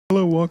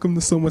Hello, welcome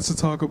to So Much to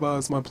Talk About.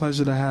 It's my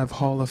pleasure to have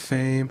Hall of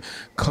Fame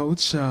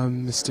Coach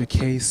Mr.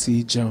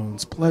 K.C.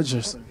 Jones.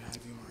 Pleasure, sir.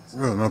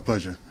 Well, my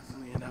pleasure.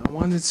 And I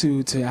wanted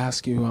to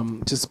ask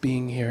you, just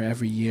being here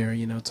every year,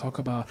 talk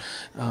about,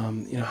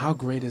 how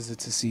great is it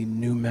to see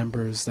new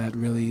members that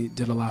really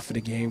did a lot for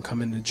the game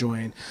come in to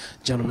join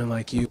gentlemen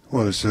like you?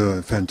 Well, it's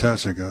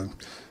fantastic.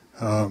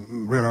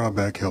 Red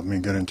Auerbach helped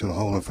me get into the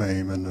Hall of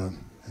Fame, and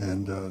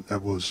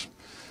that was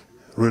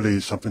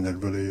really something that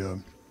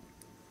really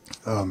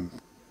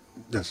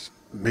just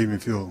made me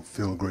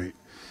feel great.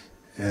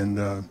 And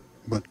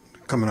but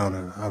coming out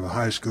of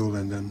high school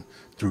and then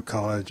through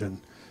college,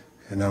 and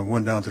I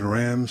went down to the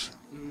Rams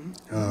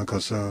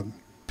because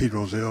Pete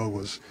Rozelle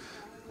was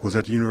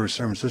at the University of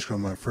San Francisco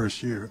my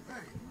first year.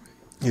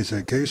 He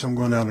said, "Case, I'm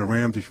going down to the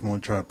Rams. If you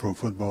want to try pro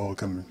football,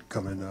 come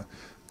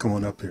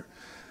on up here."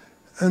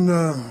 And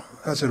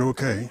I said,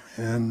 "Okay."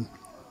 And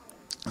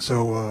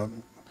so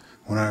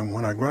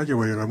when I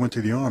graduated, I went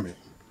to the Army,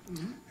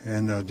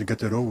 and to get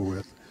that over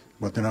with.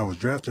 But then I was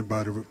drafted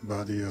by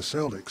the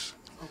Celtics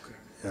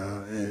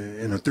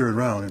in the third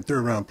round, and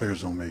third-round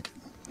players don't make it.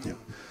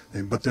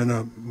 Yeah. But then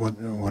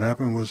what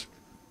happened was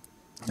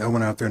I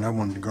went out there and I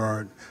wanted to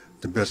guard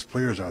the best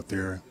players out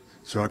there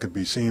so I could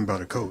be seen by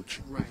the coach.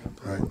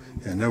 Right.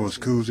 And that was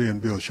Cousy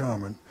and Bill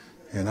Sharman,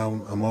 and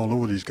I'm all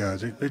over these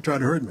guys. They tried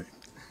to hurt me.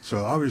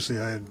 So obviously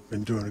I had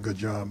been doing a good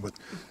job,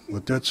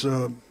 but that's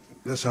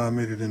how I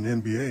made it in the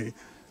NBA.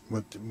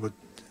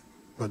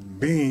 But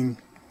being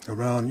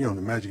around, the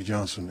Magic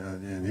Johnson,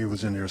 and he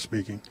was in there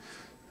speaking,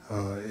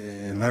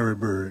 and Larry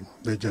Bird,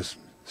 they just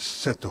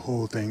set the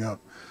whole thing up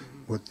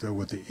with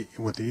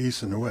the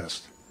East and the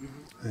West,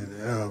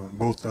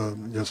 both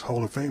just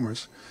Hall of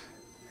Famers,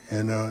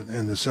 and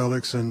the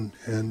Celtics and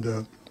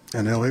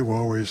LA were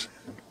always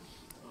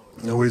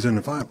in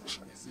the finals,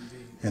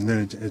 and then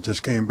it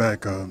just came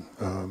back a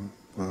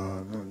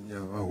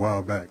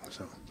while back.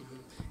 So.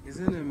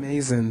 Isn't it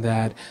amazing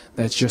that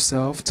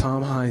yourself,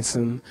 Tom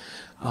Heinsohn,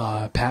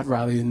 Pat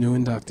Riley, the new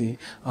inductee,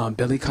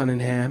 Billy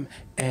Cunningham,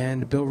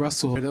 and Bill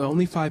Russell are the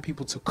only 5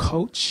 people to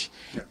coach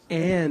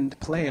and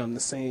play on the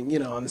same,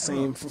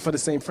 for the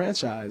same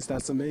franchise.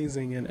 That's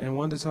amazing. And I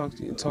wanted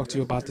to talk to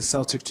you about the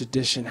Celtic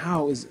tradition.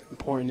 How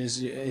important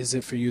is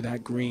it for you,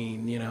 that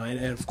green,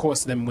 and of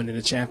course them winning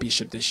the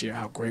championship this year?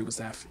 How great was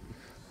that for you?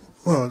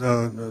 Well,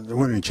 the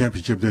winning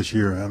championship this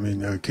year, I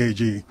mean,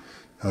 KG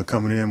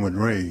coming in with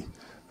Ray.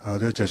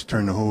 That just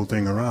turned the whole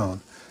thing around,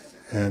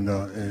 and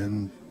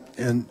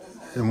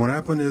what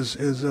happened is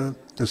the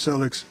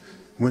Celtics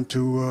went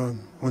to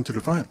the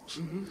finals,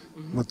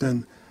 but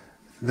then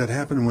that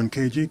happened when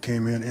KG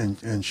came in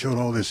and showed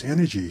all this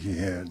energy he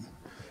had,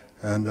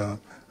 and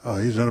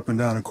he's up and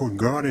down the court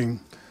guarding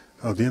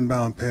the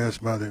inbound pass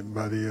by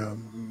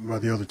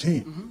the other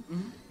team,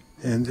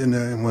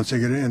 and once they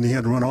get in, he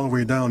had to run all the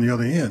way down the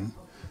other end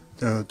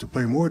to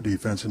play more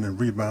defense and then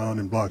rebound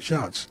and block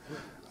shots.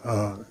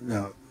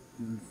 Now.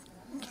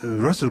 The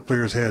rest of the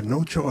players had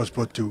no choice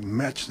but to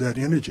match that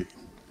energy.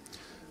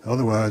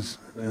 Otherwise,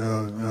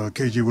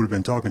 KG would have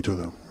been talking to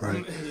them,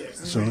 right?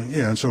 So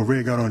and so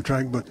Ray got on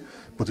track, but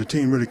the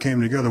team really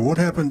came together. What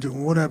happened?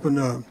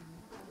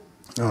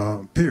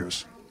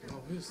 Pierce?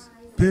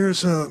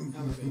 Pierce,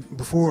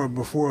 before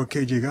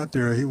KG got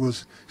there, he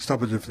was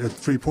stopping at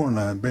 3-point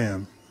line,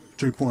 bam,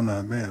 3-point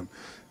line, bam.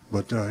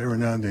 But every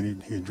now and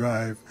then he'd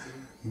drive.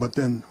 But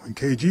then when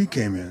KG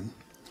came in,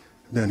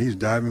 then he's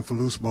diving for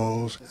loose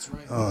balls. That's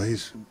right.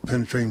 He's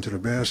penetrating to the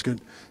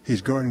basket.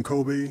 He's guarding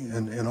Kobe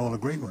and all the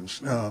great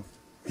ones.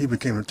 He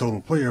became a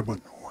total player, but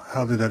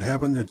how did that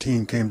happen? The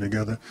team came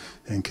together,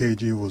 and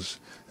KG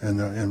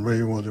and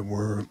Ray were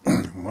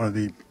one of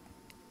the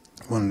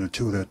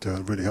two that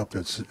really helped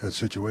that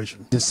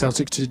situation. The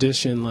Celtic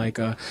tradition,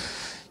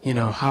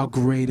 how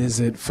great is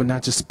it for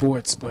not just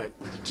sports, but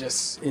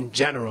just in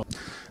general?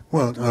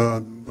 Well,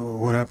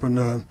 what happened?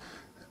 The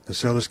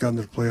Celtics got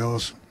into the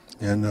playoffs.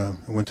 And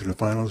went to the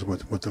finals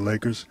with the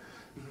Lakers,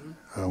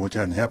 which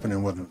hadn't happened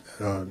in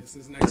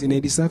since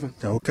 1987.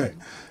 Okay,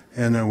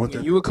 and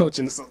you were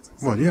coaching the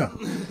Celtics. Well, yeah,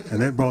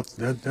 and that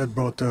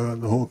brought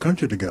the whole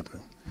country together,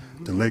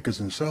 the Lakers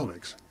and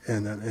Celtics,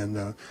 and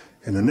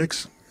the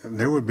Knicks,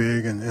 they were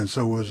big, and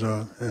so was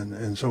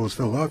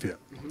Philadelphia,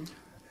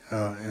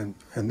 and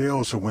they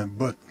also went,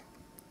 but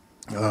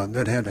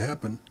that had to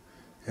happen,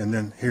 and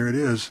then here it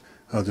is,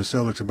 the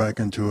Celtics are back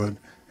into it.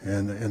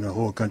 And the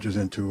whole country's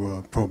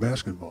into pro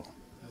basketball.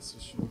 That's for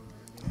sure.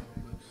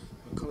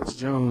 Coach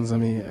Jones, I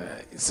mean,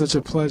 it's such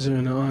a pleasure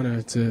and an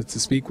honor to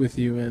speak with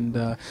you, and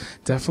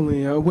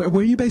definitely, where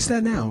are you based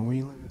at now? Where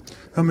you living?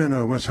 I'm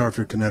in West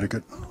Hartford,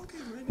 Connecticut.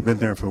 Been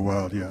there for a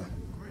while, yeah.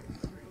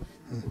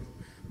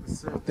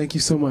 So, thank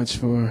you so much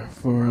for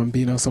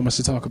being on So Much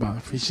to Talk About.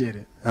 Appreciate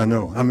it. I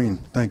know. I mean,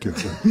 thank you.